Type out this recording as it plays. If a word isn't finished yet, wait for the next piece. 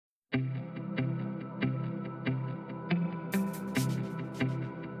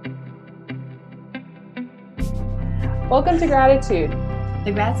Welcome to Gratitude,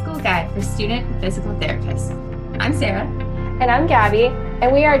 the grad school guide for student physical therapists. I'm Sarah. And I'm Gabby,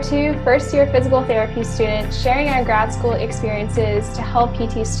 and we are two first-year physical therapy students sharing our grad school experiences to help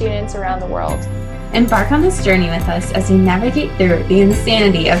PT students around the world. Embark on this journey with us as we navigate through the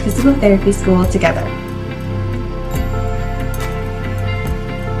insanity of physical therapy school together.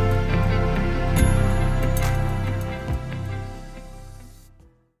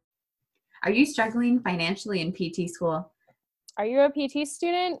 Are you struggling financially in PT school? Are you a PT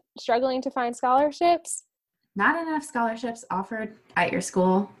student struggling to find scholarships? Not enough scholarships offered at your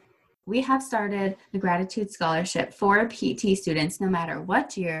school? We have started the Gratitude Scholarship for PT students, no matter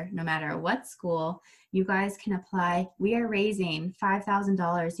what year, no matter what school. You guys can apply. We are raising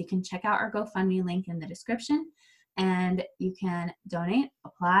 $5,000. You can check out our GoFundMe link in the description, and you can donate,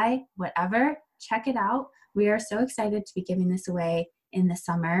 apply, whatever. Check it out. We are so excited to be giving this away in the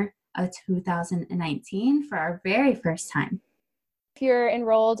summer of 2019 for our very first time. If you're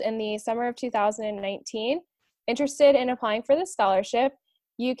enrolled in the summer of 2019, interested in applying for the scholarship,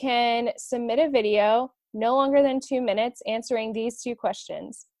 you can submit a video no longer than 2 minutes answering these two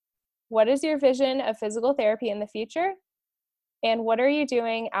questions. What is your vision of physical therapy in the future? And what are you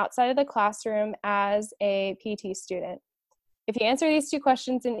doing outside of the classroom as a PT student? If you answer these two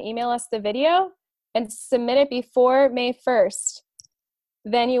questions and email us the video and submit it before May 1st,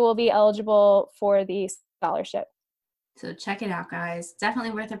 then you will be eligible for the scholarship. So check it out, guys.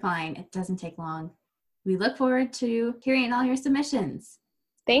 Definitely worth applying. It doesn't take long. We look forward to hearing all your submissions.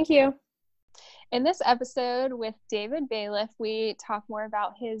 Thank you. In this episode with David Bailiff, we talk more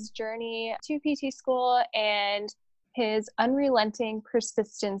about his journey to PT school and his unrelenting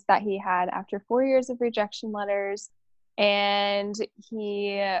persistence that he had after 4 years of rejection letters. And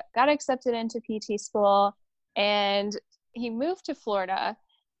he got accepted into PT school, and he moved to Florida.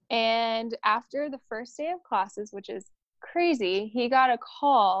 And after the first day of classes, which is crazy, he got a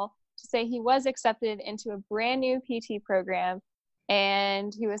call to say he was accepted into a brand new PT program,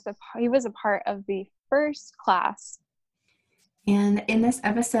 and he was a part of the first class. And in this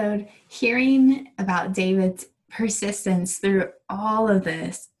episode, hearing about David's persistence through all of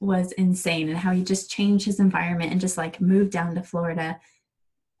this was insane, and how he just changed his environment and just moved down to Florida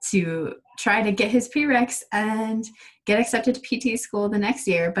to try to get his prereqs and get accepted to PT school the next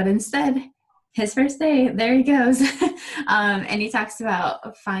year. But instead, his first day, there he goes. And he talks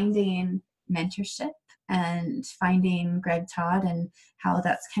about finding mentorship and finding Greg Todd and how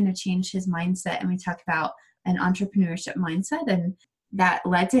that's kind of changed his mindset. And we talk about an entrepreneurship mindset, and that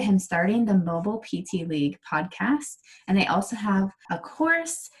led to him starting the Mobile PT League podcast. And they also have a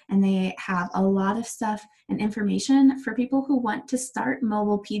course, and they have a lot of stuff and information for people who want to start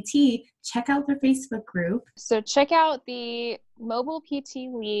mobile PT. Check out their Facebook group. So check out the Mobile PT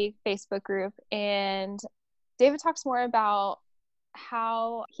League Facebook group. And David talks more about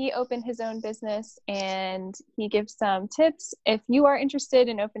how he opened his own business, and he gives some tips if you are interested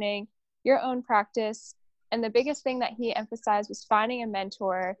in opening your own practice. And the biggest thing that he emphasized was finding a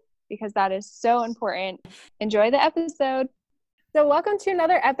mentor, because that is so important. Enjoy the episode. So welcome to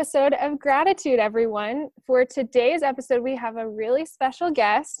another episode of Gratitude, everyone. For today's episode, we have a really special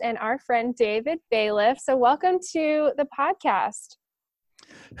guest and our friend David Bailiff. So welcome to the podcast.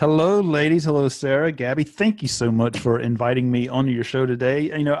 Hello, ladies. Hello, Sarah, Gabby. Thank you so much for inviting me on your show today.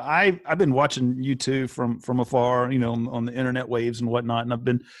 You know, I've been watching you two from afar, on the internet waves and whatnot. And I've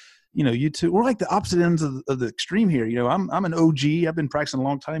been, you two, we're like the opposite ends of the extreme here. I'm an OG. I've been practicing a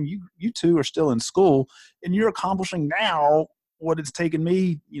long time. You two are still in school, and you're accomplishing now what it's taken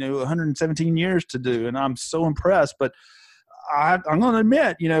me, 117 years to do. And I'm so impressed. But I'm going to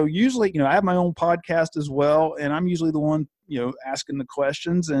admit, usually, I have my own podcast as well, and I'm usually the one, asking the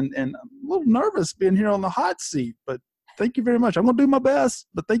questions, and I'm a little nervous being here on the hot seat. But thank you very much. I'm going to do my best.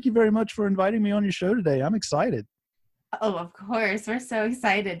 But thank you very much for inviting me on your show today. I'm excited. Oh, of course. We're so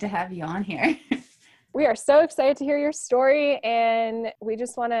excited to have you on here. We are so excited to hear your story, and we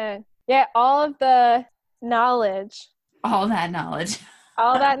just want to get all of the knowledge. All that knowledge.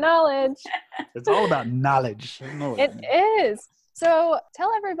 All that knowledge. It's all about knowledge. It is. So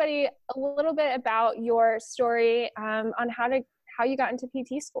tell everybody a little bit about your story on how you got into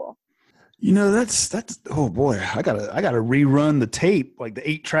PT school. That's oh boy, I gotta rerun the tape, like the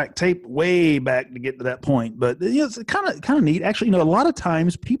 8-track tape way back to get to that point. But it's kind of neat. Actually, a lot of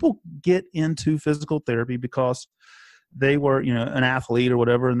times people get into physical therapy because they were, an athlete or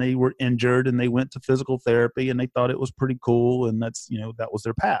whatever, and they were injured and they went to physical therapy and they thought it was pretty cool, and that's, that was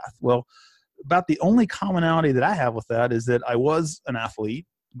their path. Well, about the only commonality that I have with that is that I was an athlete,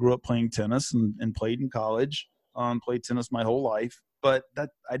 grew up playing tennis and played in college, played tennis my whole life. but that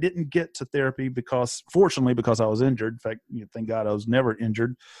I didn't get to therapy fortunately, because I was injured. In fact, thank God I was never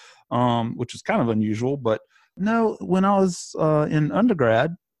injured, which is kind of unusual. But no, when I was in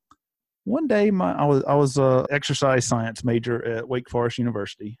undergrad, one day I was a exercise science major at Wake Forest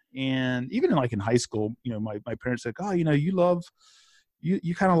University, and even in high school, my parents said, "Oh,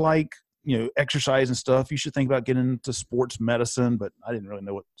 you kind of like exercise and stuff. You should think about getting into sports medicine." But I didn't really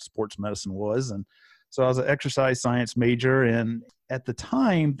know what sports medicine was, and so I was an exercise science major. And at the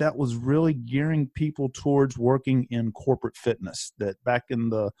time, that was really gearing people towards working in corporate fitness. That back in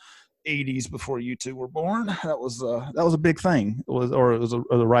the 80s, before you two were born, that was a big thing. It was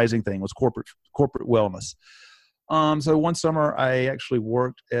a rising thing. It was corporate wellness. So one summer I actually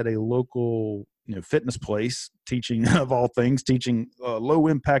worked at a local fitness place, teaching of all things, low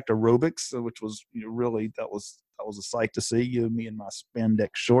impact aerobics, which was really that was a sight to see. Me in my spandex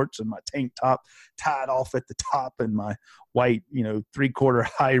shorts and my tank top tied off at the top, and my white 3/4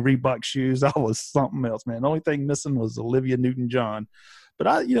 high Reebok shoes. I was something else, man. The only thing missing was Olivia Newton-John. But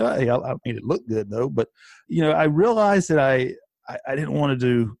I made it look good though. But I realized that I didn't want to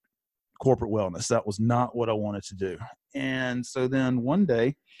do corporate wellness. That was not what I wanted to do. And so then one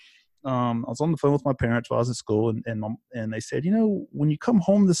day, I was on the phone with my parents while I was at school, and they said, when you come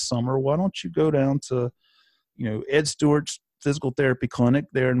home this summer, why don't you go down to Ed Stewart's physical therapy clinic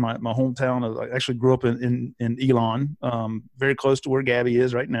there in my hometown. I actually grew up in Elon, very close to where Gabby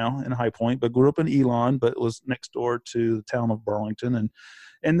is right now in High Point, but grew up in Elon, but was next door to the town of Burlington.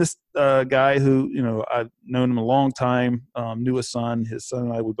 And this guy who, I've known him a long time, knew his son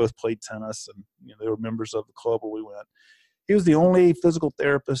and I, we both played tennis, and they were members of the club where we went. He was the only physical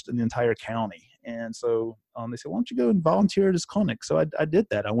therapist in the entire county. And so they said, why don't you go and volunteer at his clinic? So I did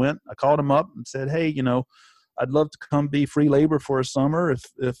that. I called him up and said, hey, I'd love to come be free labor for a summer if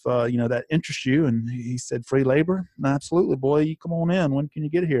that interests you. And he said, free labor? Absolutely, boy. You come on in. When can you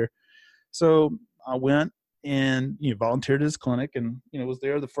get here? So I went and volunteered at his clinic, and was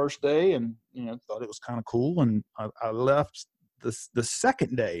there the first day, and thought it was kind of cool. And I left the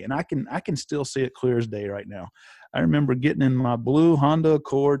second day, and I can still see it clear as day right now. I remember getting in my blue Honda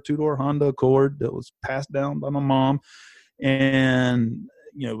Accord, 2-door Honda Accord that was passed down by my mom, and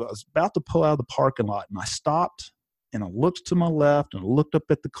I was about to pull out of the parking lot, and I stopped and I looked to my left and I looked up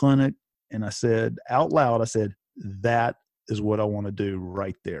at the clinic, and I said out loud, that is what I want to do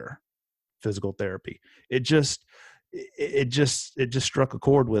right there. Physical therapy. It just struck a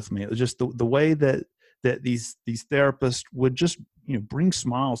chord with me. It was just the way that these therapists would just, bring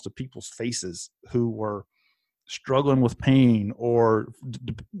smiles to people's faces who were struggling with pain or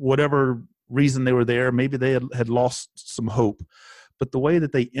whatever reason they were there. Maybe they had lost some hope. But the way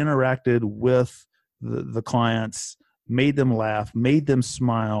that they interacted with the clients made them laugh, made them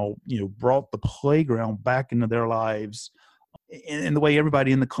smile, brought the playground back into their lives, and the way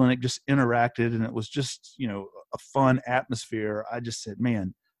everybody in the clinic just interacted, and it was just, a fun atmosphere. I just said,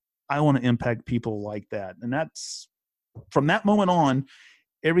 man, I want to impact people like that. And that's, from that moment on,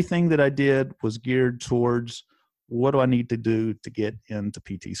 everything that I did was geared towards, what do I need to do to get into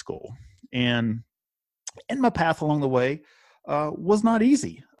PT school? And my path along the way was not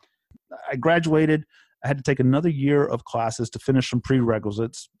easy. I graduated. I had to take another year of classes to finish some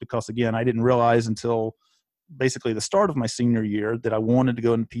prerequisites because, again, I didn't realize until basically the start of my senior year that I wanted to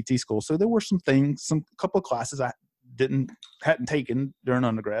go into PT school. So there were a couple of classes I hadn't taken during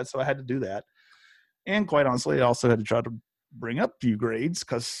undergrad, so I had to do that. And quite honestly, I also had to try to bring up a few grades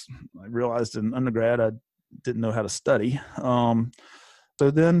because I realized in undergrad I didn't know how to study. So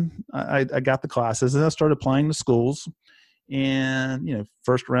then I got the classes, and I started applying to schools. And,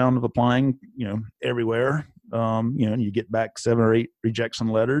 first round of applying, everywhere, and you get back 7 or 8 rejection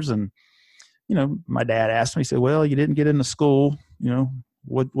letters. And, my dad asked me, he said, well, you didn't get into school,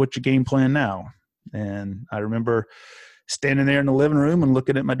 what's your game plan now? And I remember standing there in the living room and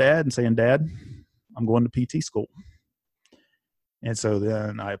looking at my dad and saying, Dad, I'm going to PT school. And so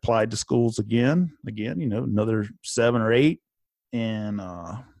then I applied to schools again, another 7 or 8. And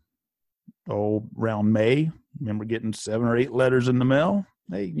around May, remember getting 7 or 8 letters in the mail.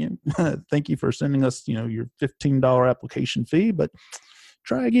 Hey, thank you for sending us, your $15 application fee, but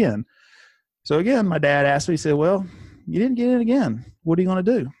try again. So again, my dad asked me, he said, well, you didn't get in again. What are you going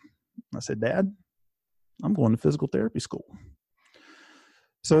to do? I said, Dad, I'm going to physical therapy school.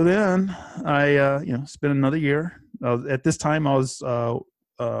 So then I, spent another year. At this time, I was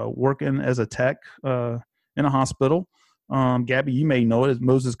working as a tech in a hospital. Gabby, you may know it, it's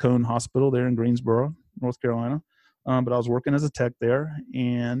Moses Cone Hospital there in Greensboro, North Carolina. But I was working as a tech there,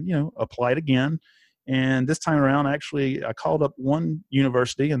 and, applied again. And this time around, actually, I called up one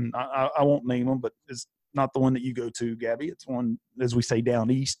university, and I won't name them, but it's not the one that you go to, Gabby. It's one, as we say,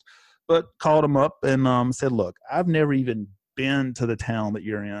 down east. But called him up and said, look, I've never even been to the town that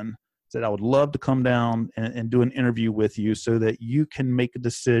you're in. Said I would love to come down and do an interview with you so that you can make a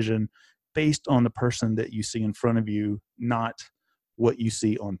decision based on the person that you see in front of you, not what you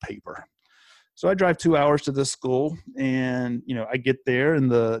see on paper. So I drive 2 hours to this school, and I get there, and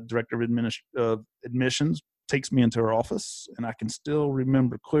the director of admissions takes me into her office, and I can still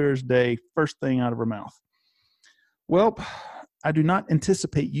remember clear as day, first thing out of her mouth. Well, I do not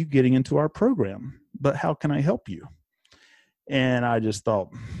anticipate you getting into our program, but how can I help you? And I just thought,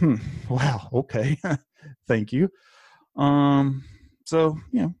 wow, okay, thank you. So,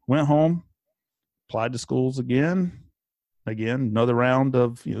 went home, applied to schools again, another round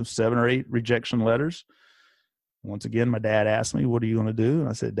of, 7 or 8 rejection letters. Once again, my dad asked me, what are you going to do? And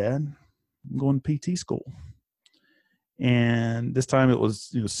I said, Dad, I'm going to PT school. And this time it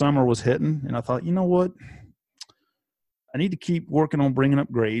was, summer was hitting, and I thought, you know what? I need to keep working on bringing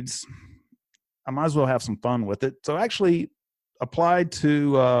up grades. I might as well have some fun with it. So I actually applied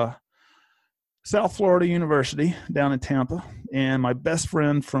to South Florida University down in Tampa, and my best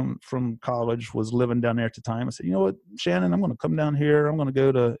friend from college was living down there at the time. I said, you know what, Shannon, I'm going to come down here. I'm going to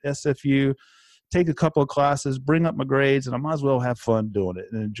go to SFU, take a couple of classes, bring up my grades, and I might as well have fun doing it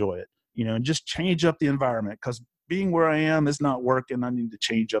and enjoy it, and just change up the environment, because being where I am is not working. I need to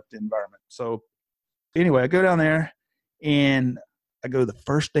change up the environment. So anyway, I go down there, and I go the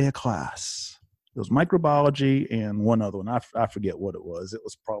first day of class. It was microbiology and one other one. I forget what it was. It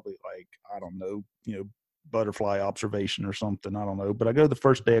was probably like, I don't know, butterfly observation or something. I don't know. But I go the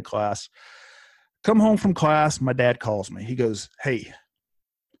first day of class, come home from class. My dad calls me. He goes, hey,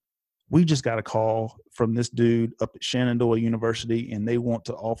 we just got a call from this dude up at Shenandoah University, and they want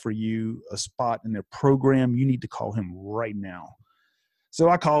to offer you a spot in their program. You need to call him right now. So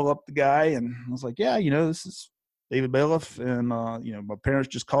I called up the guy, and I was like, yeah, this is David Bailiff, and my parents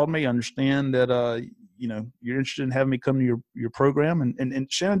just called me. I understand that you're interested in having me come to your program,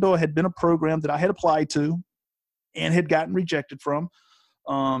 and Shenandoah had been a program that I had applied to and had gotten rejected from.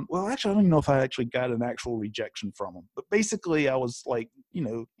 Well, actually, I don't even know if I actually got an actual rejection from them, but basically I was like,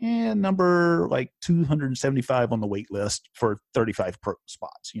 number like 275 on the wait list for 35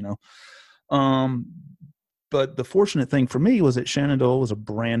 spots, But the fortunate thing for me was that Shenandoah was a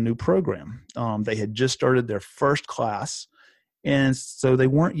brand new program. They had just started their first class, and so they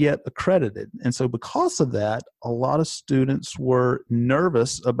weren't yet accredited. And so because of that, a lot of students were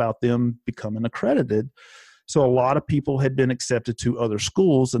nervous about them becoming accredited. So a lot of people had been accepted to other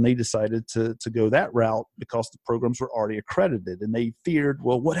schools, and they decided to go that route because the programs were already accredited. And they feared,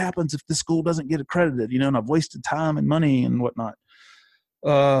 well, what happens if the school doesn't get accredited? And I've wasted time and money and whatnot.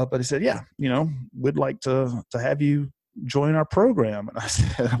 But he said, yeah, we'd like to have you join our program. And I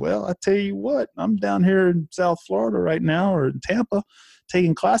said, well, I tell you what, I'm down here in South Florida right now, or in Tampa,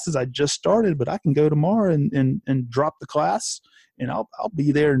 taking classes. I just started, but I can go tomorrow and drop the class, and I'll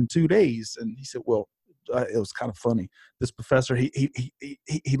be there in 2 days. And he said, well, it was kind of funny. This professor, he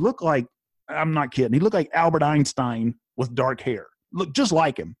looked like, I'm not kidding, he looked like Albert Einstein with dark hair. Looked just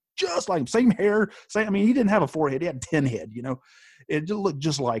like him, same hair, same. He didn't have a forehead; he had 10 head. It just looked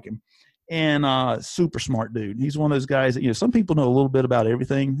just like him. And super smart dude. He's one of those guys that, some people know a little bit about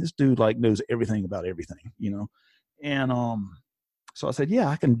everything. This dude knows everything about everything, And so I said, yeah,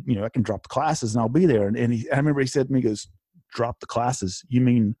 I can drop the classes and I'll be there. And I remember he said to me, he goes, drop the classes? You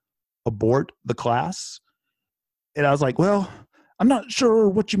mean abort the class? And I was like, well, I'm not sure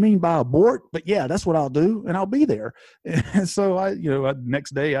what you mean by abort, but yeah, that's what I'll do, and I'll be there. And so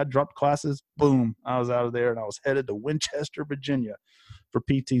next day I dropped classes, boom, I was out of there, and I was headed to Winchester, Virginia for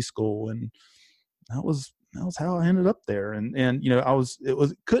PT school. And that was how I ended up there. And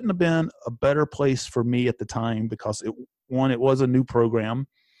it couldn't have been a better place for me at the time, because it was a new program,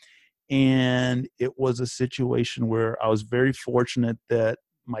 and it was a situation where I was very fortunate that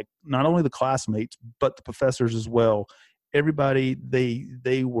not only the classmates, but the professors as well, everybody,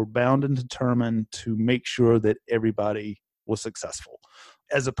 they were bound and determined to make sure that everybody was successful,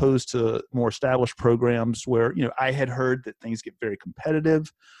 as opposed to more established programs where, I had heard that things get very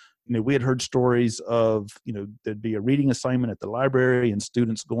competitive. We had heard stories of, there'd be a reading assignment at the library, and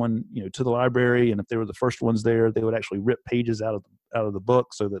students going, to the library, and if they were the first ones there, they would actually rip pages out of the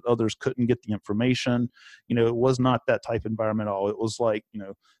book so that others couldn't get the information. It was not that type of environment at all. It was like,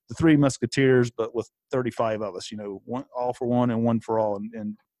 the Three Musketeers, but with 35 of us, one, all for one and one for all.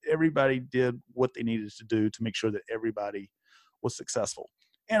 And everybody did what they needed to do to make sure that everybody was successful.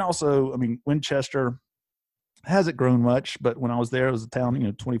 And also, Winchester hasn't grown much, but when I was there, it was a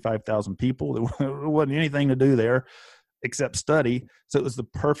town, 25,000 people. There wasn't anything to do there. except study. So it was the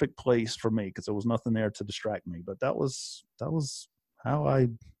perfect place for me because there was nothing there to distract me. But that was how I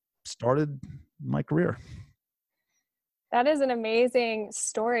started my career. That is an amazing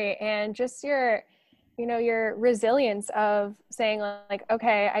story, and just your resilience of saying like,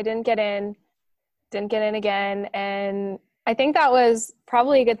 okay, I didn't get in again. And I think that was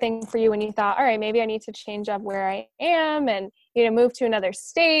probably a good thing for you when you thought, all right, maybe I need to change up where I am and, move to another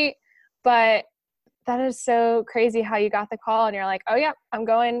state. But that is so crazy how you got the call and you're like, oh yeah, I'm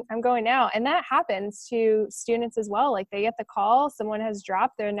going now. And that happens to students as well. Like they get the call, someone has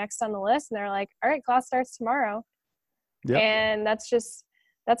dropped, they're next on the list and they're like, all right, class starts tomorrow. Yep. And that's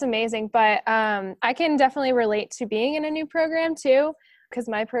amazing. But I can definitely relate to being in a new program too, because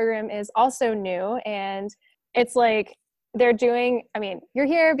my program is also new, and it's like you're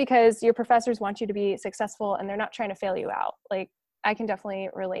here because your professors want you to be successful and they're not trying to fail you out. Like I can definitely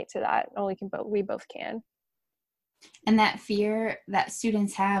relate to that. Oh, we both can. And that fear that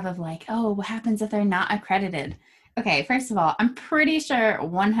students have of like, oh, what happens if they're not accredited? Okay, first of all, I'm pretty sure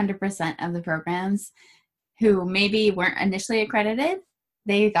 100% of the programs who maybe weren't initially accredited,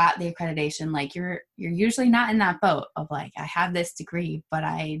 they got the accreditation. Like you're usually not in that boat of like, I have this degree, but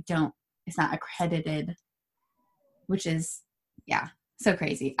it's not accredited, which is, yeah, so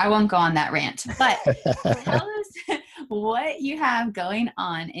crazy. I won't go on that rant, but tell us what you have going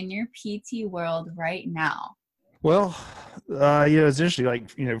on in your PT world right now. Well, it's interesting,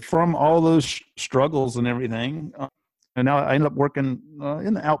 like, from all those struggles and everything, and now I ended up working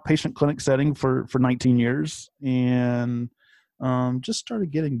in the outpatient clinic setting for 19 years and just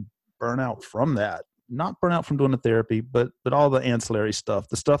started getting burnout from that. Not burnout from doing the therapy, but all the ancillary stuff,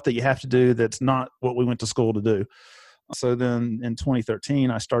 the stuff that you have to do that's not what we went to school to do. So then in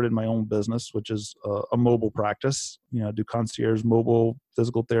 2013, I started my own business, which is a mobile practice. I do concierge mobile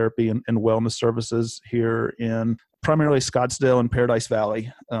physical therapy and wellness services here in primarily Scottsdale and Paradise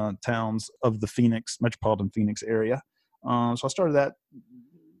Valley towns of the metropolitan Phoenix area. So I started that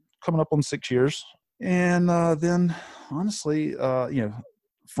coming up on 6 years. And then honestly,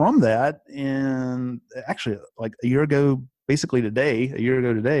 from that, and actually like a year ago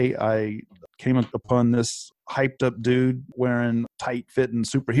today, I came upon this hyped up dude wearing tight fitting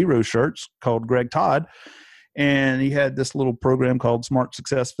superhero shirts called Greg Todd. And he had this little program called Smart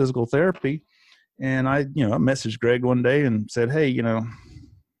Success Physical Therapy. And I messaged Greg one day and said, hey, I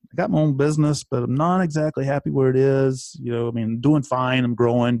got my own business, but I'm not exactly happy where it is. Doing fine, I'm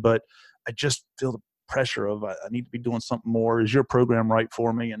growing, but I just feel the pressure of I need to be doing something more. Is your program right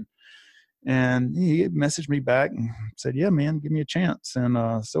for me? And he messaged me back and said, yeah, man, give me a chance.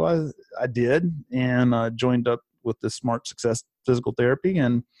 And so I did, and joined up with the Smart Success Physical Therapy.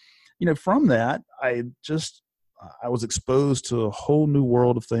 And, from that, I was exposed to a whole new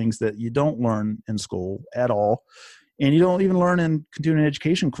world of things that you don't learn in school at all. And you don't even learn in continuing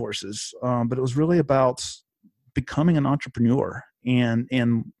education courses. But it was really about becoming an entrepreneur and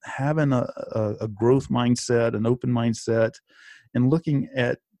having a growth mindset, an open mindset, and looking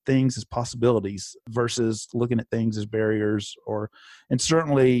at things as possibilities versus looking at things as barriers, and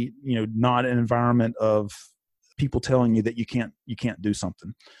certainly, not an environment of people telling you that you can't do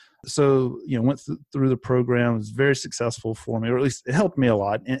something. So, went through the program. It was very successful for me, or at least it helped me a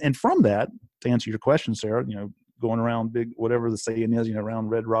lot. And from that, to answer your question, Sarah, going around big, whatever the saying is, around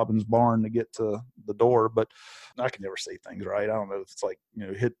Red Robin's barn to get to the door. But I can never say things right. I don't know if it's like,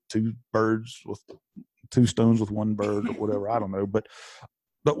 hit two stones with one bird or whatever. I don't know. But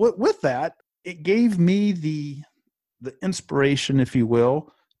with that, it gave me the inspiration, if you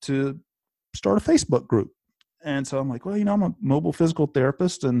will, to start a Facebook group. And so I'm like, well, I'm a mobile physical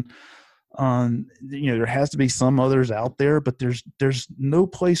therapist, and there has to be some others out there, but there's no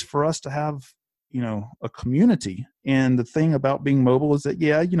place for us to have a community. And the thing about being mobile is that,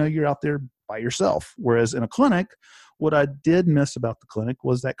 you're out there by yourself. Whereas in a clinic, what I did miss about the clinic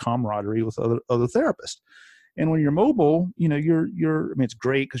was that camaraderie with other therapists. And when you're mobile, it's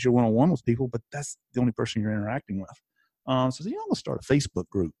great because you're one-on-one with people, but that's the only person you're interacting with. So I'm going to start a Facebook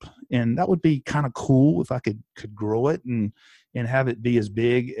group, and that would be kind of cool if I could grow it and have it be as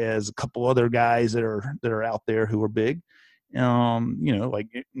big as a couple other guys that are out there who are big. Aaron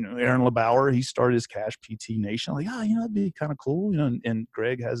LeBauer, he started his Cash PT Nation. I'm like, that'd be kind of cool. And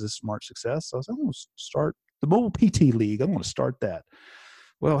Greg has his Smart Success. So I was like, I'm going to start the Mobile PT League. I want to start that.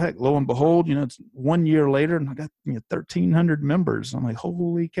 Well, heck, lo and behold, it's 1 year later and I got 1,300 members. I'm like,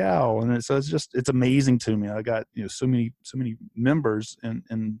 holy cow. And it's amazing to me. I got, so many members in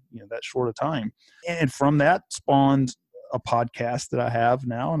that short a time. And from that spawned a podcast that I have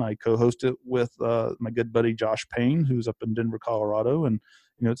now, and I co-host it with my good buddy Josh Payne, who's up in Denver, Colorado. And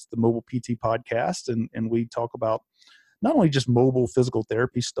it's the Mobile PT Podcast, and we talk about not only just mobile physical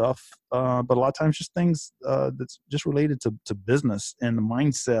therapy stuff, but a lot of times just things that's just related to business and the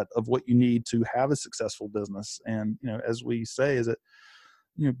mindset of what you need to have a successful business. And, as we say, is that,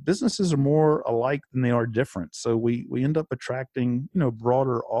 businesses are more alike than they are different. So we end up attracting, a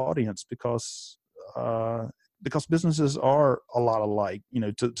broader audience because businesses are a lot alike.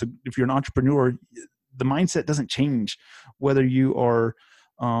 If you're an entrepreneur, the mindset doesn't change whether you are,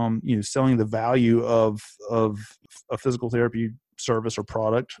 selling the value of a physical therapy service or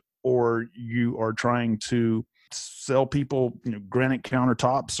product, or you are trying to sell people, granite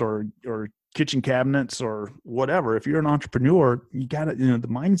countertops or kitchen cabinets or whatever. If you're an entrepreneur, you got to, the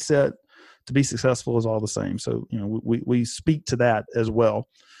mindset to be successful is all the same. So, we speak to that as well.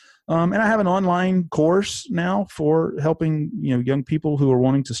 And I have an online course now for helping, young people who are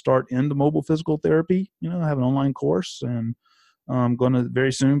wanting to start into mobile physical therapy. I have an online course, and I'm going to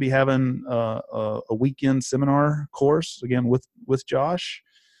very soon be having a weekend seminar course again with Josh.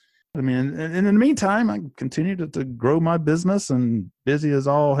 I mean, and in the meantime, I continue to grow my business and busy as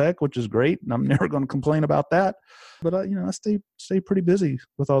all heck, which is great. And I'm never going to complain about that. But I stay pretty busy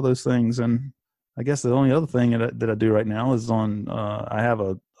with all those things. And I guess the only other thing that I do right now is I have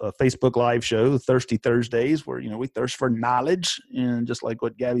a Facebook live show, Thirsty Thursdays, where, we thirst for knowledge, and just like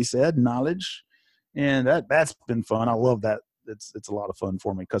what Gabby said, knowledge. And that's been fun. I love that. It's a lot of fun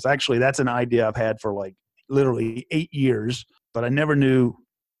for me, because actually that's an idea I've had for like literally 8 years, but I never knew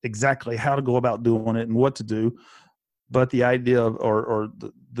exactly how to go about doing it and what to do. But the idea of, or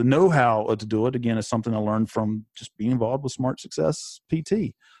the know-how to do it, again, is something I learned from just being involved with Smart Success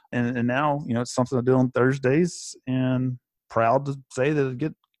PT. And now, it's something I do on Thursdays, and proud to say that I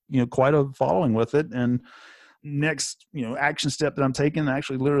get, quite a following with it. And next, action step that I'm taking,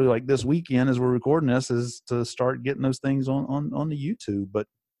 actually literally like this weekend as we're recording this, is to start getting those things on the YouTube. But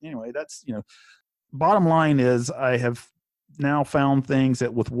anyway, that's, bottom line is I have now found things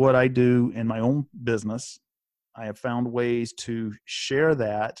that with what I do in my own business, I have found ways to share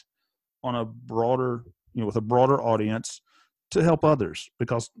that on a broader, with a broader audience, to help others.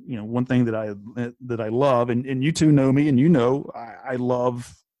 Because, one thing that I love, and you two know me, and I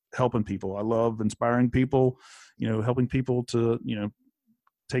love helping people. I love inspiring people, helping people to,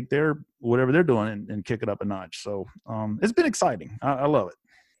 take their whatever they're doing and kick it up a notch. So it's been exciting. I love it.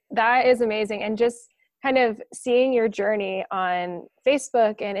 That is amazing. And just kind of seeing your journey on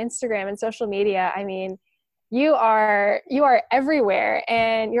Facebook and Instagram and social media, I mean, you are everywhere,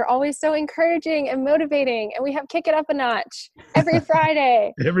 and you're always so encouraging and motivating, and we have Kick It Up a Notch every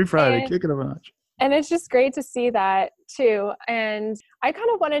Friday. Every Friday, Kick It Up a Notch. And it's just great to see that too. And I kind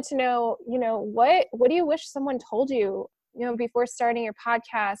of wanted to know, what do you wish someone told you, before starting your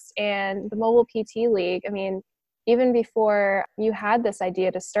podcast and the Mobile PT League? I mean, even before you had this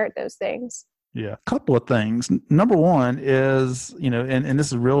idea to start those things. Yeah, a couple of things. Number one is, and this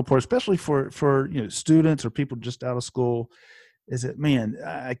is real important, especially for students or people just out of school, is that, man,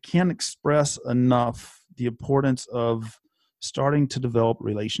 I can't express enough the importance of starting to develop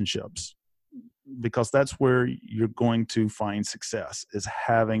relationships, because that's where you're going to find success, is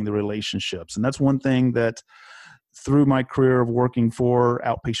having the relationships. And that's one thing that through my career of working for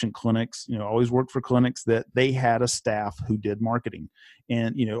outpatient clinics, I always worked for clinics that they had a staff who did marketing.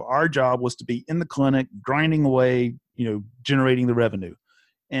 And, our job was to be in the clinic, grinding away, generating the revenue.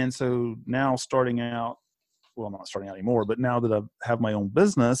 And so now starting out, well, I'm not starting out anymore, but now that I have my own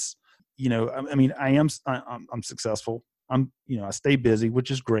business, I'm successful. I stay busy,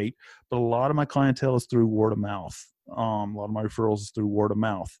 which is great, but a lot of my clientele is through word of mouth. A lot of my referrals is through word of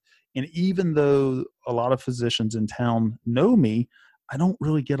mouth. And even though a lot of physicians in town know me, I don't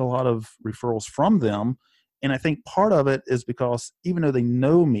really get a lot of referrals from them. And I think part of it is because even though they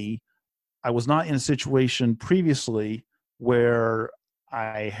know me, I was not in a situation previously where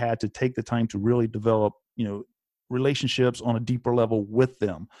I had to take the time to really develop, relationships on a deeper level with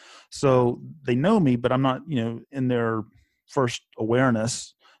them. So they know me, but I'm not, in their first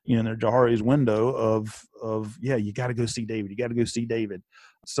awareness, in their Johari's window of you got to go see David. You got to go see David.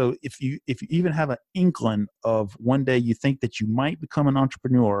 So if you even have an inkling of one day you think that you might become an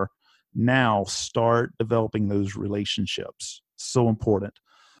entrepreneur, now start developing those relationships. So important.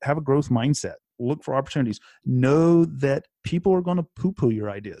 Have a growth mindset. Look for opportunities. Know that people are going to poo-poo your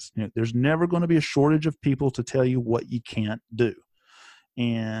ideas. There's never going to be a shortage of people to tell you what you can't do.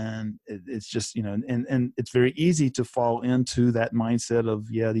 And it's just, and it's very easy to fall into that mindset of,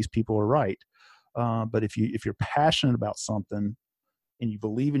 these people are right. But if you're passionate about something and you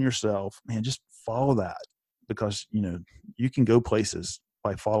believe in yourself, man, just follow that, because, you can go places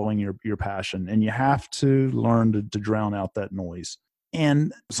by following your passion, and you have to learn to drown out that noise.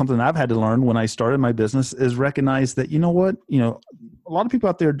 And something I've had to learn when I started my business is recognize that, you know what, a lot of people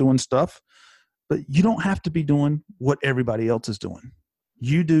out there are doing stuff, but you don't have to be doing what everybody else is doing.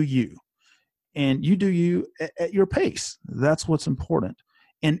 You do you, and you do you at your pace. That's what's important.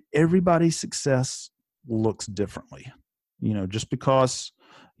 And everybody's success looks differently. Just because,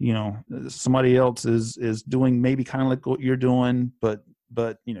 somebody else is doing maybe kind of like what you're doing, but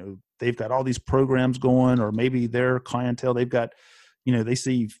they've got all these programs going, or maybe their clientele, they've got, they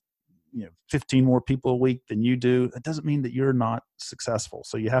see 15 more people a week than you do. It doesn't mean that you're not successful.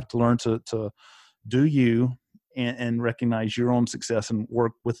 So you have to learn to do you, and recognize your own success and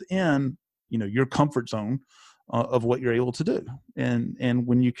work within your comfort zone of what you're able to do. And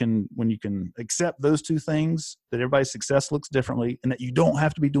when you can accept those two things, that everybody's success looks differently and that you don't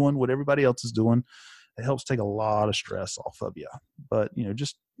have to be doing what everybody else is doing, it helps take a lot of stress off of you. But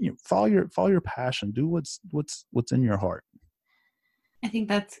just follow your passion. Do what's in your heart. I think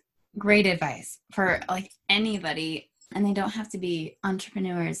that's great advice for like anybody, and they don't have to be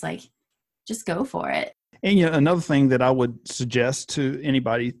entrepreneurs. Like, just go for it. And another thing that I would suggest to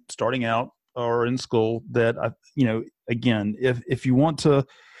anybody starting out or in school, that again, if you want to,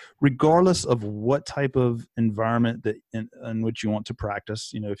 regardless of what type of environment that in which you want to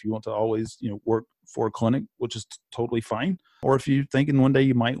practice, if you want to always work for a clinic, which is totally fine, or if you're thinking one day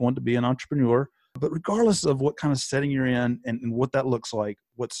you might want to be an entrepreneur, but regardless of what kind of setting you're in and what that looks like,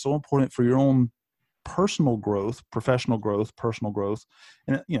 what's so important for your own personal growth, professional growth, personal growth,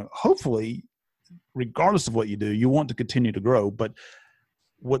 and hopefully, regardless of what you do, you want to continue to grow. But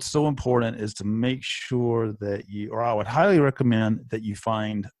what's so important is to make sure that I would highly recommend that you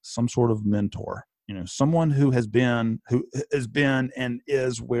find some sort of mentor, someone who has been and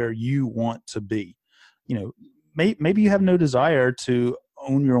is where you want to be. Maybe you have no desire to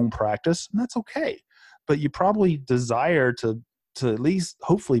own your own practice, and that's okay. But you probably desire to at least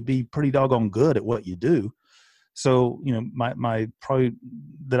hopefully be pretty doggone good at what you do. So, my probably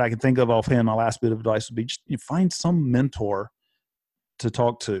that I can think of offhand, my last bit of advice would be just find some mentor to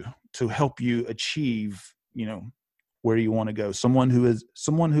talk to help you achieve, where you want to go. Someone who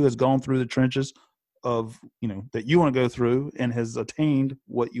has gone through the trenches of, that you want to go through and has attained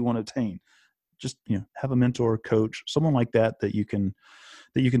what you want to attain. Just, have a mentor, coach, someone like that you can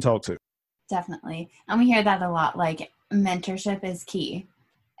talk to. Definitely. And we hear that a lot. Like, mentorship is key,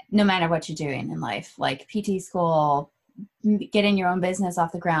 no matter what you're doing in life, like PT school, getting your own business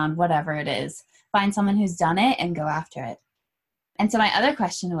off the ground, whatever it is, find someone who's done it and go after it. And so my other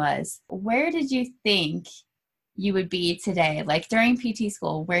question was, where did you think you would be today? Like during PT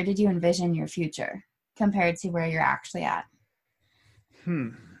school, where did you envision your future compared to where you're actually at?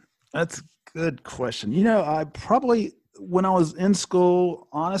 That's a good question. I probably, when I was in school,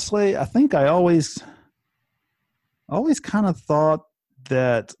 honestly, I think I always kind of thought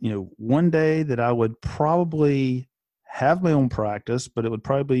that, one day that I would probably have my own practice, but it would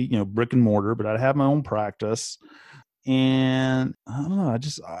probably be, brick and mortar, but I'd have my own practice. And I don't know,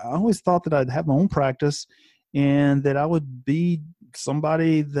 I always thought that I'd have my own practice and that I would be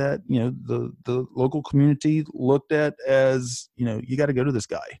somebody that, the local community looked at as, you got to go to this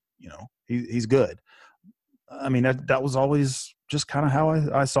guy, he's good. I mean, that was always just kind of how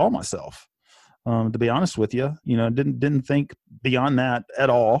I saw myself. To be honest with you, didn't think beyond that at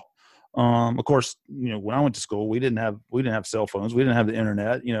all. Of course, when I went to school, we didn't have cell phones, we didn't have the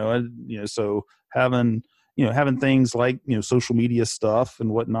internet, so having things like, social media stuff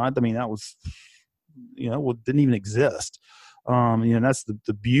and whatnot. I mean, that was, didn't even exist. And that's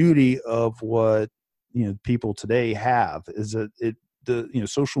the beauty of what, people today have, is that the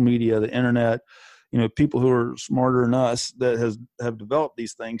social media, the internet, people who are smarter than us that have developed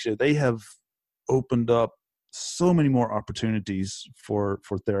these things, they have opened up so many more opportunities for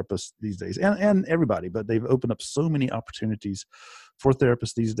therapists these days, and everybody, but they've opened up so many opportunities for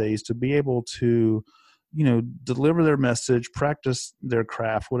therapists these days to be able to, deliver their message, practice their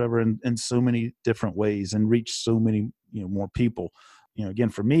craft, whatever, in so many different ways and reach so many, more people. Again,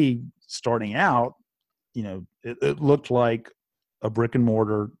 for me, starting out, it looked like a brick and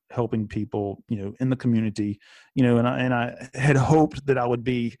mortar helping people, in the community, and I had hoped that I would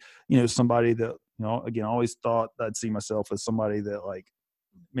be, somebody that, again, I always thought I'd see myself as somebody that, like,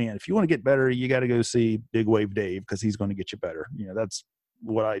 man, if you want to get better, you got to go see Big Wave Dave because he's going to get you better. That's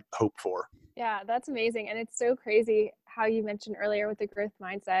what I hoped for. Yeah, that's amazing. And it's so crazy how you mentioned earlier with the growth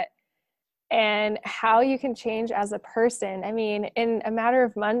mindset and how you can change as a person. I mean, in a matter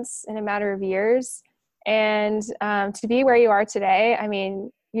of months, in a matter of years, and to be where you are today, I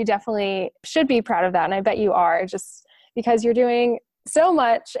mean, you definitely should be proud of that. And I bet you are, just because you're doing so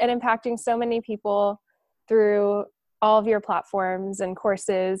much and impacting so many people through all of your platforms and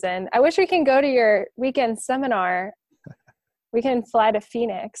courses. And I wish we can go to your weekend seminar. We can fly to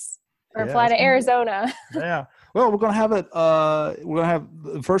Phoenix or fly to Arizona. Yeah. Well, we're going to have it. We're going to have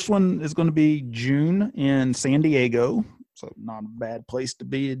the first one is going to be June in San Diego. So not a bad place to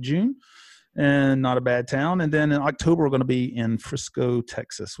be in June and not a bad town. And then in October, we're going to be in Frisco,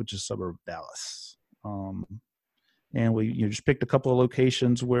 Texas, which is a suburb of Dallas. And we just picked a couple of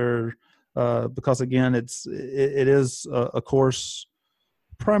locations where, because again, it is a course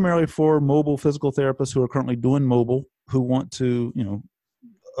primarily for mobile physical therapists who are currently doing mobile, who want to,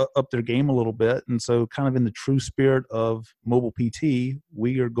 up their game a little bit. And so kind of in the true spirit of mobile PT,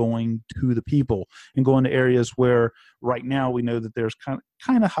 we are going to the people and going to areas where right now we know that there's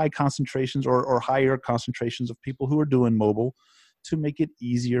kind of high concentrations or higher concentrations of people who are doing mobile, to make it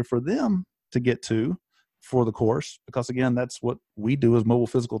easier for them to get to for the course. Because again, that's what we do as mobile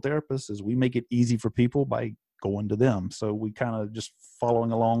physical therapists, is we make it easy for people by going to them. So we kind of just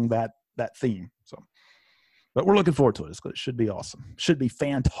following along that theme. So, but we're looking forward to it. It should be awesome. Should be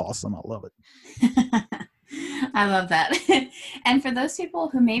fantastic. I love it. I love that. And for those people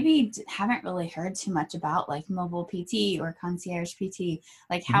who maybe haven't really heard too much about like mobile PT or concierge PT,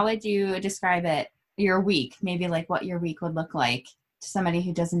 like how would you describe it, your week, maybe like what your week would look like to somebody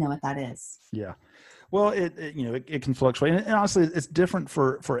who doesn't know what that is? Yeah. Well, it can fluctuate, and honestly, it's different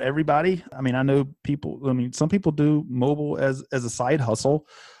for everybody. I mean, I know people. I mean, some people do mobile as a side hustle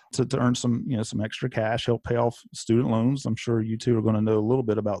to earn some extra cash, help pay off student loans. I'm sure you two are going to know a little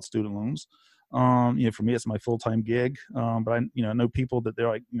bit about student loans. For me, it's my full-time gig. But I know people that they're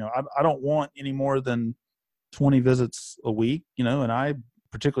like, I don't want any more than 20 visits a week. And I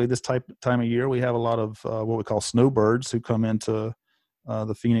particularly this time of year, we have a lot of what we call snowbirds who come into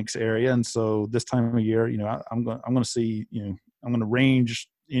the Phoenix area. And so this time of year, I'm going to see, I'm going to range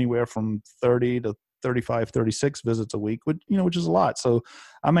anywhere from 30 to 35, 36 visits a week, which is a lot. So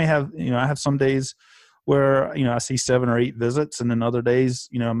I may have, I have some days where, I see 7 or 8 visits, and then other days,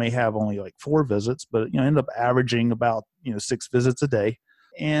 I may have only like 4 visits, but, end up averaging about, 6 visits a day.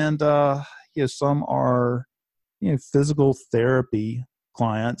 And, some are, physical therapy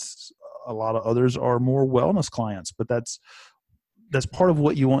clients. A lot of others are more wellness clients, but that's part of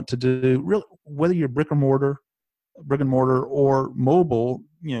what you want to do. Really, whether you're brick and mortar or mobile,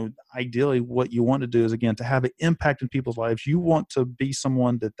 ideally what you want to do is, again, to have an impact in people's lives. You want to be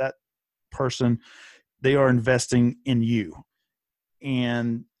someone that person, they are investing in you.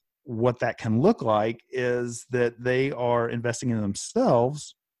 And what that can look like is that they are investing in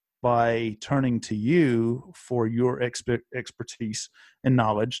themselves by turning to you for your expertise and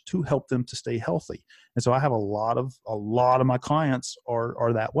knowledge to help them to stay healthy. And so I have a lot of my clients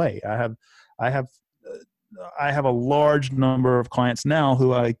are that way. I have a large number of clients now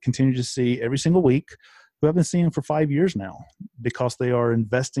who I continue to see every single week, who I've been seeing for 5 years now, because they are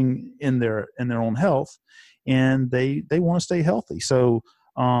investing in their own health, and they want to stay healthy. So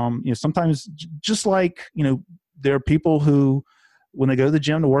sometimes, just like there are people who, when they go to the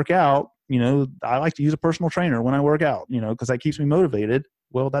gym to work out, I like to use a personal trainer when I work out, because that keeps me motivated.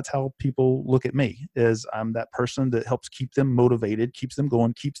 Well, that's how people look at me, is I'm that person that helps keep them motivated, keeps them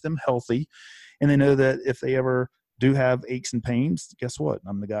going, keeps them healthy. And they know that if they ever do have aches and pains, guess what?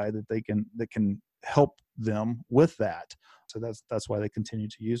 I'm the guy that can help them with that. So that's why they continue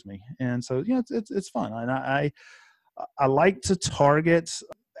to use me. And so, it's fun. And I like to target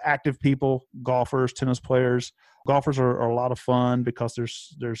active people, golfers, tennis players. Golfers are a lot of fun because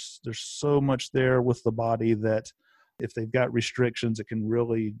there's so much there with the body that if they've got restrictions, it can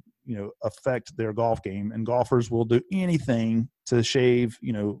really, affect their golf game. And golfers will do anything to shave,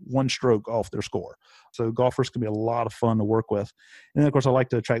 1 stroke off their score. So golfers can be a lot of fun to work with. And then, of course, I like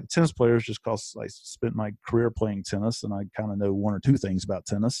to attract tennis players just because I spent my career playing tennis, and I kind of know 1 or 2 things about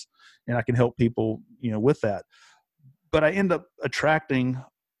tennis, and I can help people, with that. But I end up attracting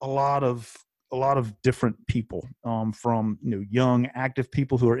a lot of different people, from young active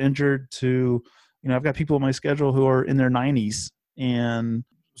people who are injured to I've got people on my schedule who are in their 90s, and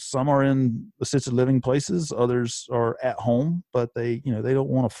some are in assisted living places, others are at home, but they they don't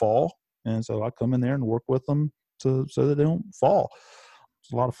want to fall, and so I come in there and work with them so that they don't fall.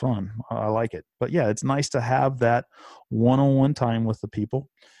 It's a lot of fun. I like it. But yeah, it's nice to have that one-on-one time with the people.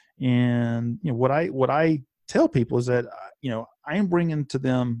 And what I tell people is that I am bringing to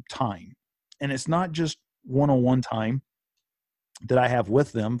them time. And it's not just one-on-one time that I have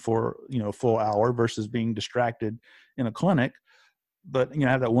with them for, a full hour versus being distracted in a clinic, but, I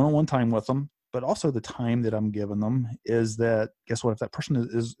have that one-on-one time with them. But also the time that I'm giving them is that, guess what? If that person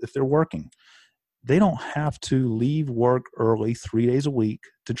if they're working, they don't have to leave work early 3 days a week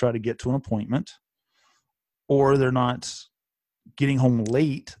to try to get to an appointment, or they're not getting home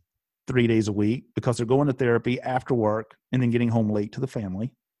late 3 days a week because they're going to therapy after work and then getting home late to the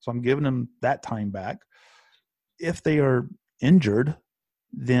family. So I'm giving them that time back. If they are injured,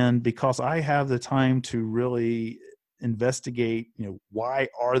 then because I have the time to really investigate, why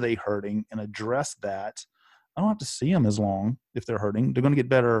are they hurting and address that, I don't have to see them as long if they're hurting. They're going to get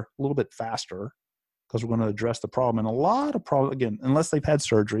better a little bit faster because we're going to address the problem. And a lot of problems, again, unless they've had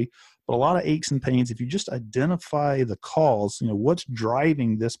surgery, but a lot of aches and pains, if you just identify the cause, what's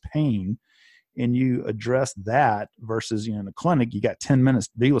driving this pain, and you address that versus, in the clinic, you got 10 minutes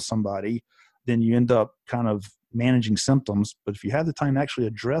to be with somebody, then you end up kind of managing symptoms. But if you have the time to actually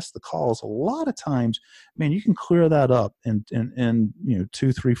address the cause, a lot of times, man, you can clear that up in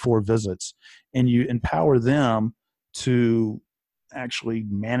 2, 3, 4 visits, and you empower them to actually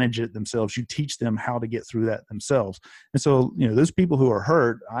manage it themselves. You teach them how to get through that themselves. And so, those people who are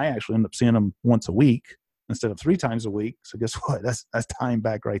hurt, I actually end up seeing them once a week instead of 3 times a week. So guess what? That's time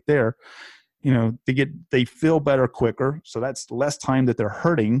back right there. They feel better quicker. So that's less time that they're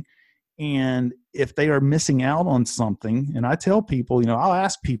hurting. And if they are missing out on something, and I tell people, I'll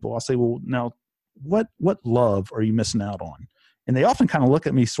ask people, I'll say, well, now what love are you missing out on? And they often kind of look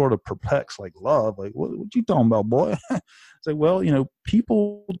at me sort of perplexed, like, love, like, what you talking about, boy? Say, well,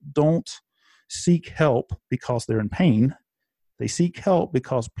 people don't seek help because they're in pain. They seek help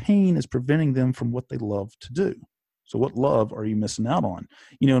because pain is preventing them from what they love to do. So what love are you missing out on?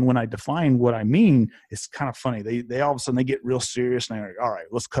 And when I define what I mean, it's kind of funny. They all of a sudden they get real serious and they're like, all right,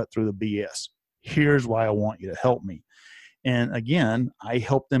 let's cut through the BS. Here's why I want you to help me. And again, I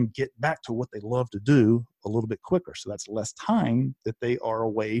help them get back to what they love to do a little bit quicker. So that's less time that they are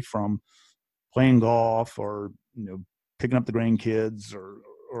away from playing golf or, picking up the grandkids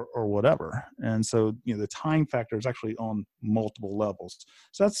or whatever. And so, the time factor is actually on multiple levels.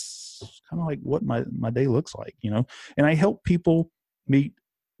 So that's kind of like what my day looks like, and I help people meet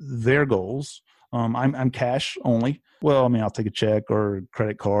their goals. I'm cash only. Well, I'll take a check or a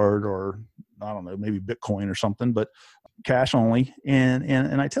credit card or I don't know, maybe Bitcoin or something, but cash only.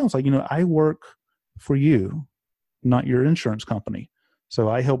 And I tell them, it's like, I work for you, not your insurance company. So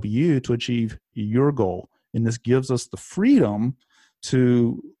I help you to achieve your goal. And this gives us the freedom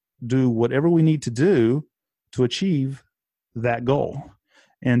to do whatever we need to do to achieve that goal.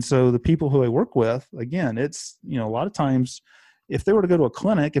 And so the people who I work with, again, it's, a lot of times if they were to go to a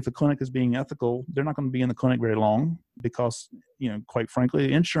clinic, if a clinic is being ethical, they're not going to be in the clinic very long because, quite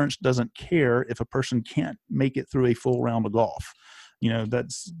frankly, insurance doesn't care if a person can't make it through a full round of golf.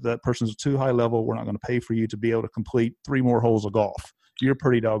 That person's too high level. We're not going to pay for you to be able to complete 3 more holes of golf. You're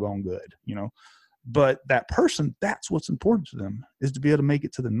pretty doggone good, But that person, that's what's important to them, is to be able to make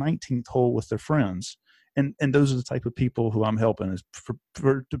it to the 19th hole with their friends. And those are the type of people who I'm helping, is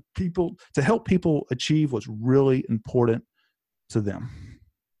to help people achieve what's really important to them.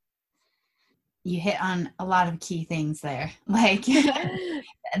 You hit on a lot of key things there, like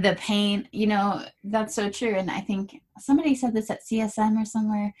the pain, that's so true. And I think somebody said this at CSM or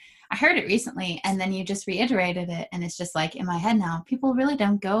somewhere. I heard it recently, and then you just reiterated it. And it's just like in my head now, people really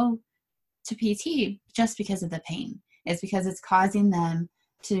don't go to PT just because of the pain. It's because it's causing them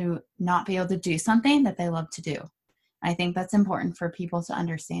to not be able to do something that they love to do. I think that's important for people to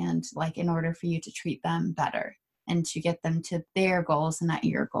understand, like in order for you to treat them better and to get them to their goals and not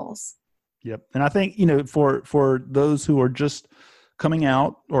your goals. Yep. And I think, for those who are just coming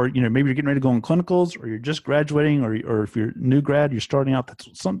out, or, maybe you're getting ready to go on clinicals, or you're just graduating, or if you're new grad, you're starting out,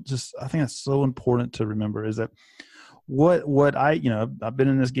 I think that's so important to remember, is that what I've been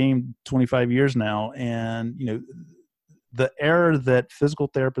in this game 25 years now, and, the error that physical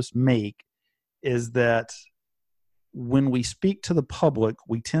therapists make is that when we speak to the public,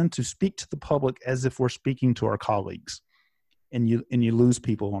 we tend to speak to the public as if we're speaking to our colleagues. And you lose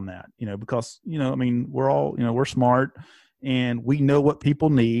people on that, because, we're all, we're smart and we know what people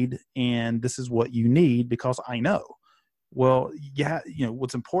need, and this is what you need because I know. Well, yeah,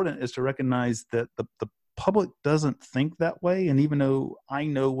 what's important is to recognize that the public doesn't think that way. And even though I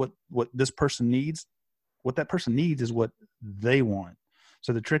know what this person needs, what that person needs is what they want.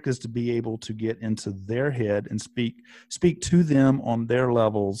 So the trick is to be able to get into their head and speak to them on their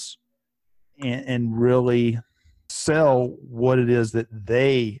levels, and really sell what it is that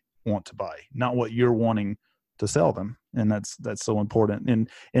they want to buy, not what you're wanting to sell them. And that's so important.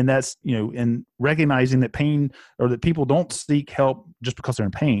 And that's, in recognizing that pain, or that people don't seek help just because they're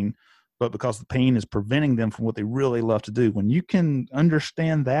in pain, but because the pain is preventing them from what they really love to do. When you can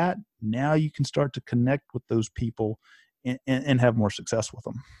understand that, now you can start to connect with those people and have more success with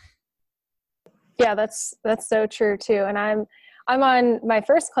them. Yeah, that's so true too. And I'm on my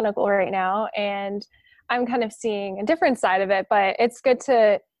first clinical right now, and I'm kind of seeing a different side of it, but it's good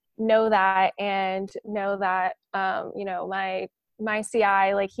to know that, and know that, you know, my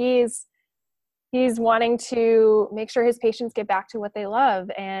CI, like he's wanting to make sure his patients get back to what they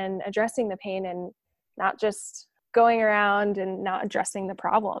love and addressing the pain, and not just going around and not addressing the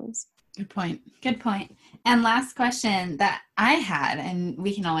problems. Good point. Good point. And last question that I had, and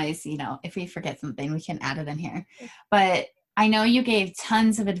we can always, you know, if we forget something, we can add it in here. But I know you gave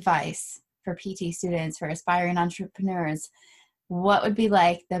tons of advice for PT students, for aspiring entrepreneurs. What would be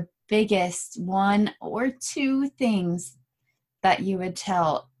like the biggest one or two things that you would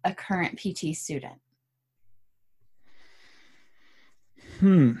tell a current PT student?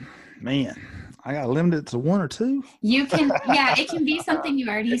 Man, I got limited to one or two. You can, yeah, it can be something you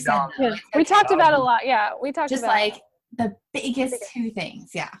already said. Yeah. We talked about a lot. Yeah, we talked just about like the biggest two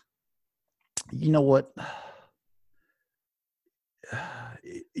things. Yeah. You know what?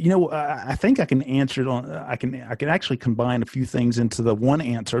 You know, I think I can answer it on. I can actually combine a few things into the one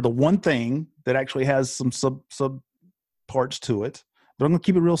answer. The one thing that actually has some sub parts to it, but I'm going to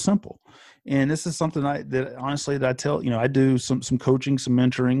keep it real simple. And this is something that honestly I tell, you know, I do some coaching, some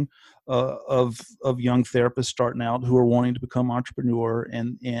mentoring of young therapists starting out who are wanting to become entrepreneur,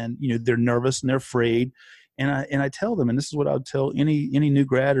 and you know, they're nervous and they're afraid. And I tell them, and this is what I would tell any new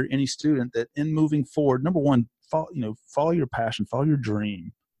grad or any student, that in moving forward, number one, follow your passion, follow your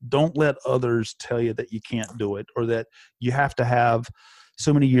dream. Don't let others tell you that you can't do it, or that you have to have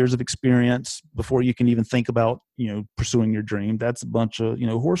so many years of experience before you can even think about, you know, pursuing your dream. That's a bunch of, you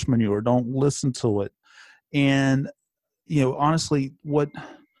know, horse manure. Don't listen to it. And, you know, honestly,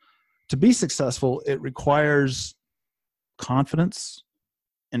 to be successful, it requires confidence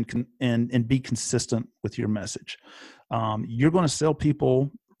and be consistent with your message. You're going to sell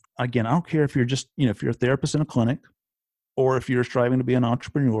people. Again, I don't care if you're just, you know, if you're a therapist in a clinic, or if you're striving to be an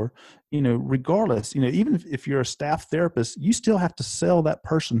entrepreneur, you know, regardless, you know, even if you're a staff therapist, you still have to sell that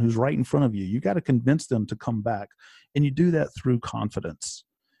person who's right in front of you. You got to convince them to come back. And you do that through confidence.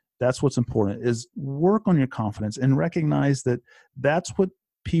 That's what's important, is work on your confidence and recognize that that's what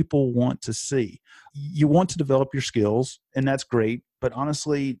people want to see. You want to develop your skills, and that's great. But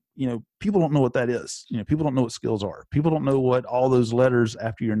honestly, you know, people don't know what that is. You know, people don't know what skills are. People don't know what all those letters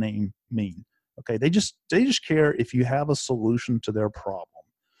after your name mean. Okay. They just care if you have a solution to their problem.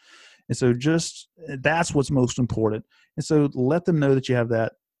 And so that's what's most important. And so let them know that you have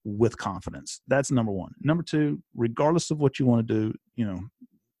that with confidence. That's number one. Number two, regardless of what you want to do, you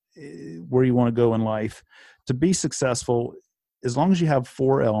know, where you want to go in life, to be successful, as long as you have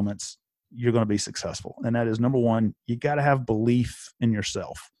 4 elements, you're going to be successful. And that is, number one, you got to have belief in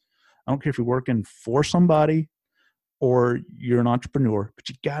yourself. I don't care if you're working for somebody or you're an entrepreneur, but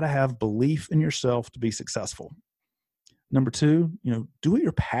you got to have belief in yourself to be successful. Number two, you know, do what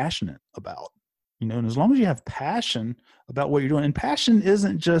you're passionate about. You know, and as long as you have passion about what you're doing, and passion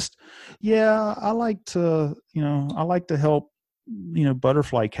isn't just, yeah, I like to help, you know,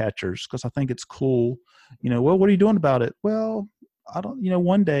 butterfly catchers because I think it's cool. You know, well, what are you doing about it? Well, I don't, you know,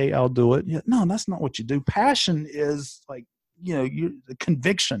 one day I'll do it. Yeah, no, that's not what you do. Passion is like, you know, the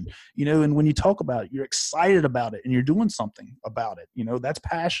conviction, you know, and when you talk about it, you're excited about it and you're doing something about it. You know, that's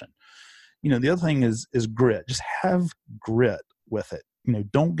passion. You know, the other thing is grit. Just have grit with it. You know,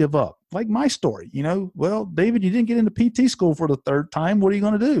 don't give up. Like my story, you know, well, David, you didn't get into PT school for the 3rd time. What are you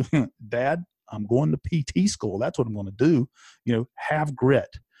going to do? Dad, I'm going to PT school. That's what I'm going to do. You know, have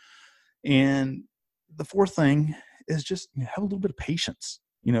grit. And the 4th thing is just, you know, have a little bit of patience.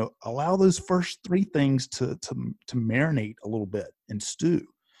 You know, allow those first 3 things to marinate a little bit and stew,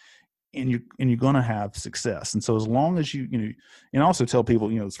 and you're going to have success. And so as long as you know, and also tell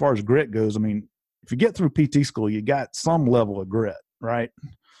people, you know, as far as grit goes, I mean, if you get through PT school, you got some level of grit, right?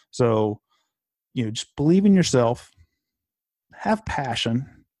 So, you know, just believe in yourself, have passion,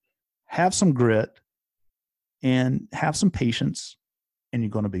 have some grit, and have some patience, and you're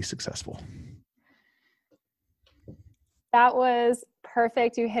going to be successful. That was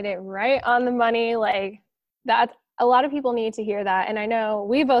perfect. You hit it right on the money. Like that, a lot of people need to hear that. And I know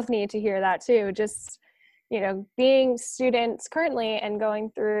we both need to hear that too. Just, you know, being students currently and going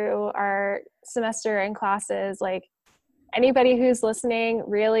through our semester and classes, like anybody who's listening,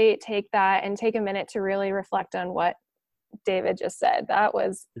 really take that and take a minute to really reflect on what David just said. That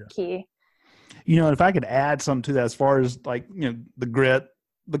was key. You know, if I could add something to that, as far as like, you know, the grit,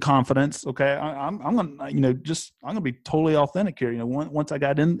 the confidence. Okay. I'm going to, you know, I'm going to be totally authentic here. You know, once I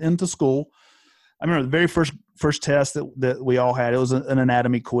got into school, I remember the very first test that we all had, it was an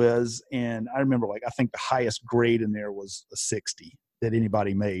anatomy quiz. And I remember, like, I think the highest grade in there was a 60 that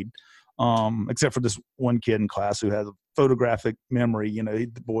anybody made. Except for this one kid in class who had a photographic memory. You know,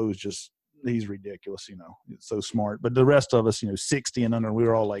 the boy was just he's ridiculous, it's so smart. But the rest of us, 60 and under, we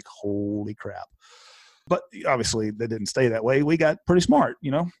were all like, holy crap. But obviously that didn't stay that way. We got pretty smart,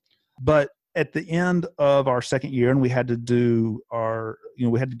 but at the end of our second year, and we had to do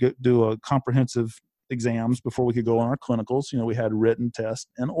do a comprehensive exams before we could go on our clinicals. We had written test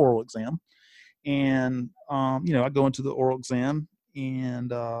and oral exam. And, I go into the oral exam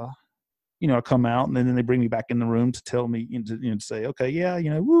and, I come out, and then they bring me back in the room to tell me, to say, okay, yeah,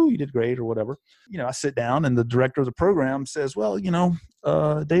 woo, you did great or whatever. I sit down, and the director of the program says, well,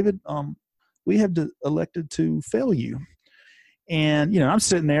 David, we have elected to fail you. And, I'm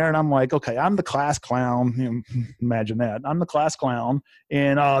sitting there and I'm like, okay, I'm the class clown. Imagine that. I'm the class clown,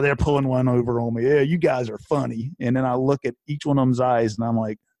 and they're pulling one over on me. Yeah, you guys are funny. And then I look at each one of them's eyes and I'm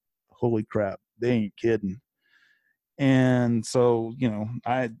like, holy crap, they ain't kidding. And so,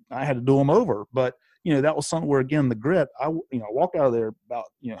 I had to do them over. But, that was something where, again, the grit, I walked out of there about,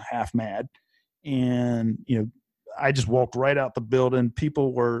 half mad. And, I just walked right out the building.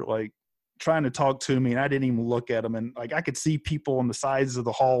 People were like trying to talk to me, and I didn't even look at them. And like, I could see people on the sides of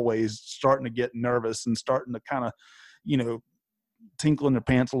the hallways starting to get nervous and starting to kind of, tinkle in their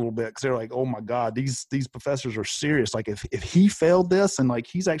pants a little bit, because they're like, oh my God, these professors are serious. Like if he failed this, and like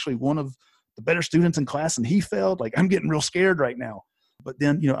he's actually one of the better students in class and he failed, like I'm getting real scared right now. But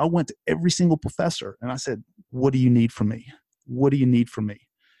then, I went to every single professor and I said, what do you need from me? What do you need from me?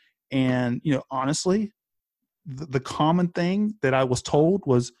 And, honestly, the common thing that I was told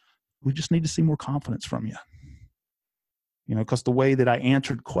was, we just need to see more confidence from you. Because the way that I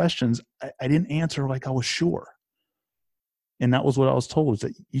answered questions, I didn't answer like I was sure. And that was what I was told, is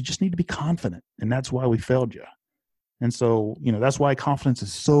that you just need to be confident. And that's why we failed you. And so, that's why confidence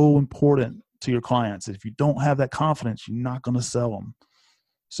is so important to your clients. If you don't have that confidence, you're not going to sell them.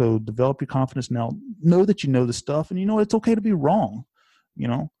 So develop your confidence now. Know that you know the stuff, and it's okay to be wrong.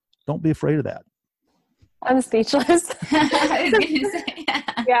 Don't be afraid of that. I'm speechless.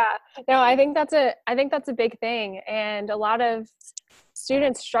 Yeah. No, I think that's a big thing. And a lot of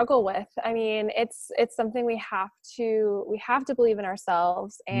students struggle with. I mean, it's something we have to believe in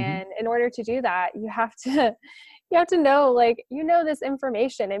ourselves. And in order to do that, you have to know, like, this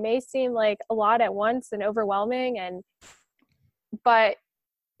information. It may seem like a lot at once and overwhelming, but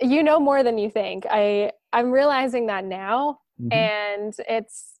more than you think. I'm realizing that now. And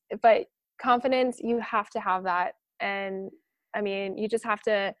but confidence, you have to have that. And I mean, you just have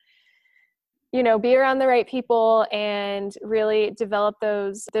to, be around the right people and really develop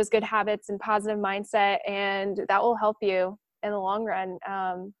those good habits and positive mindset. And that will help you in the long run.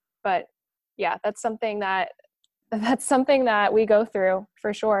 But yeah, that's something that we go through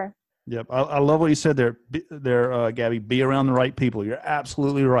for sure. Yep. I love what you said there, Gabby. Be around the right people. You're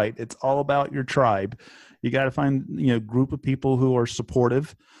absolutely right. It's all about your tribe. You got to find, group of people who are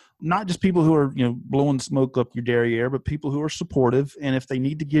supportive, not just people who are, blowing smoke up your derriere, but people who are supportive. And if they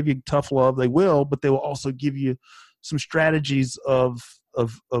need to give you tough love, they will, but they will also give you some strategies of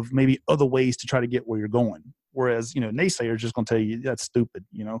maybe other ways to try to get where you're going. Whereas, naysayers just going to tell you that's stupid,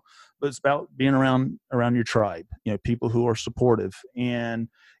 but it's about being around your tribe, people who are supportive. And,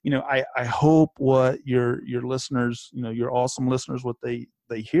 I hope what your listeners, your awesome listeners, what they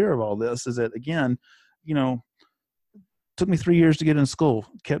hear of all this is that, again, took me 3 years to get in school,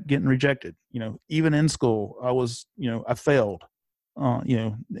 kept getting rejected. Even in school, I was, I failed,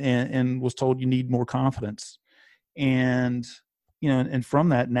 and was told you need more confidence. And, and from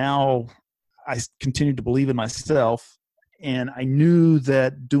that, now I continued to believe in myself. And I knew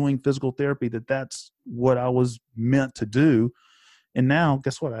that doing physical therapy, that's what I was meant to do. And now,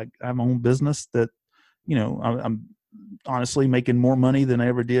 guess what? I have my own business that, I'm honestly making more money than I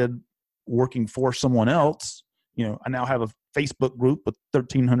ever did working for someone else. I now have a Facebook group with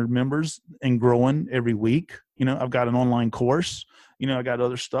 1,300 members and growing every week. I've got an online course, I got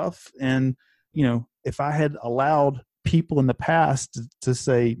other stuff. And, if I had allowed people in the past to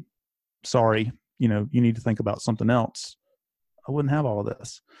say, sorry, you need to think about something else, I wouldn't have all of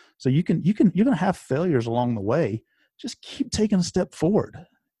this. So you're going to have failures along the way. Just keep taking a step forward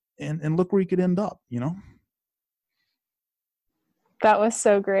and look where you could end up, That was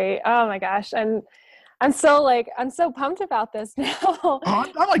so great. Oh my gosh. And I'm so pumped about this now.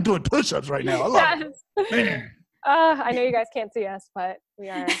 I'm like doing push-ups right now. I love it. Man. I know you guys can't see us, but we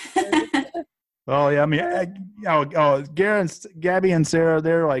are. Oh yeah, I mean, Gabby and Sarah,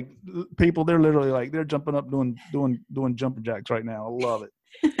 they're like people. They're literally like they're jumping up doing jumping jacks right now. I love it.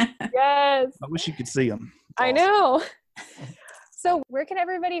 Yes. I wish you could see them. Awesome. I know. So where can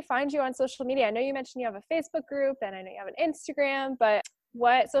everybody find you on social media? I know you mentioned you have a Facebook group and I know you have an Instagram, but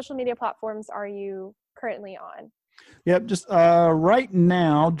what social media platforms are you currently on? Yep. Just right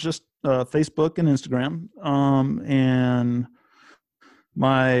now, just Facebook and Instagram. And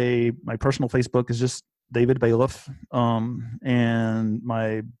my personal Facebook is just David Bailiff. And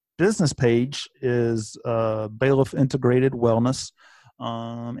my business page is Bailiff Integrated Wellness.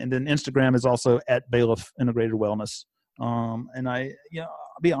 And then Instagram is also at Bailiff Integrated Wellness. And I'll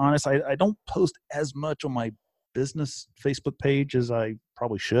be honest, I don't post as much on my business Facebook page as I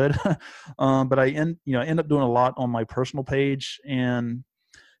probably should. But I end up doing a lot on my personal page. And,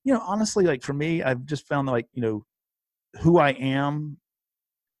 honestly, like for me, I've just found that, like, who I am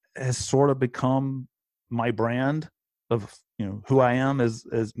has sort of become my brand of, who I am as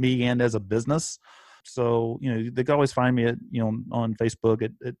me and as a business. So, they can always find me at, on Facebook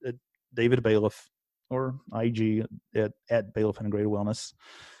at David Bailiff, or IG at Bailiff Integrated Wellness.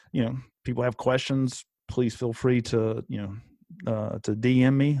 People have questions, please feel free to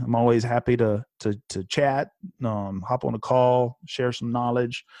DM me. I'm always happy to chat, hop on a call, share some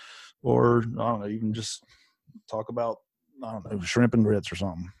knowledge, or I don't know, even just talk about, shrimp and grits or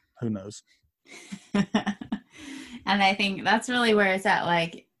something. Who knows? And I think that's really where it's at.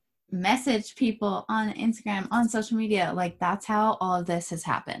 Like, message people on Instagram, on social media. Like, that's how all of this has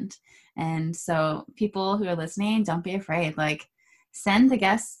happened. And so people who are listening, don't be afraid. Like, send the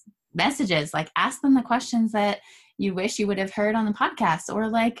guests messages, like ask them the questions that you wish you would have heard on the podcast, or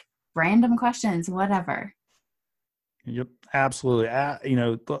like random questions, whatever. Yep, absolutely.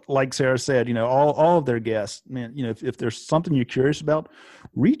 Like Sarah said, all of their guests, man, if there's something you're curious about,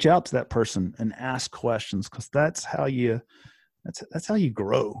 reach out to that person and ask questions, because that's how you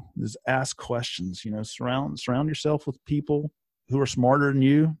grow, is ask questions. Surround yourself with people who are smarter than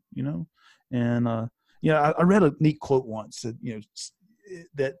you. And I read a neat quote once that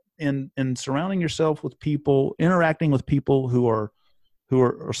that in surrounding yourself with people, interacting with people who are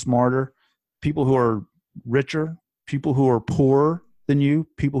smarter, people who are richer, people who are poorer than you,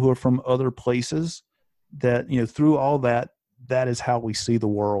 people who are from other places, that through all that is how we see the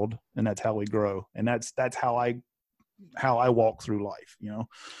world, and that's how we grow, and that's how I walk through life.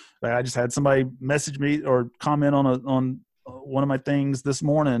 I just had somebody message me or comment on one of my things this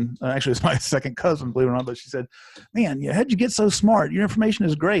morning. Actually, it's my second cousin, believe it or not, but she said, "Man, how'd you get so smart? Your information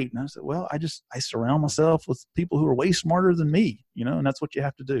is great." And I said, "Well, I surround myself with people who are way smarter than me, and that's what you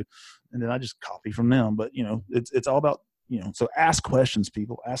have to do." And then I just copy from them. But it's all about so ask questions,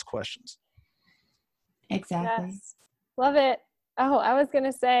 people. Ask questions. Exactly. Yes. Love it. Oh, I was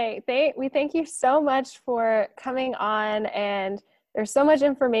gonna say, we thank you so much for coming on, and there's so much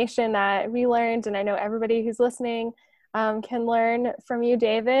information that we learned, and I know everybody who's listening can learn from you,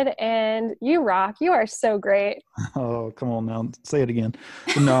 David, and you rock. You are so great. Oh, come on now. Say it again.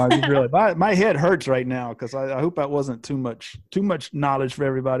 No, really, my head hurts right now, because I hope that wasn't too much knowledge for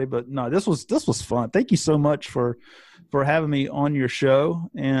everybody, but no, this was fun. Thank you so much for having me on your show.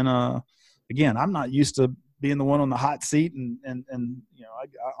 And again, I'm not used to being the one on the hot seat, and I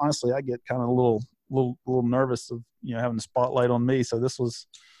honestly, I get kind of a little nervous of having the spotlight on me. So this was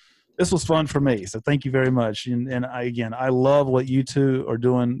fun for me. So thank you very much. And I love what you two are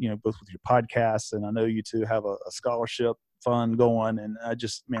doing, both with your podcasts, and I know you two have a scholarship fund going, and I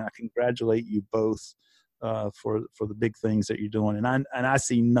congratulate you both for the big things that you're doing. And I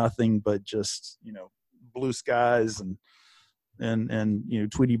see nothing but just, blue skies and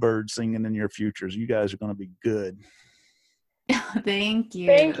Tweety birds singing in your futures. You guys are going to be good. Thank you.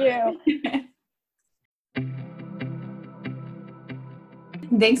 Thank you.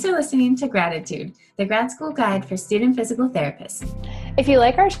 Thanks for listening to Gratitude, the grad school guide for student physical therapists. If you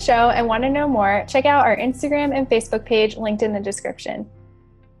like our show and want to know more, check out our Instagram and Facebook page linked in the description.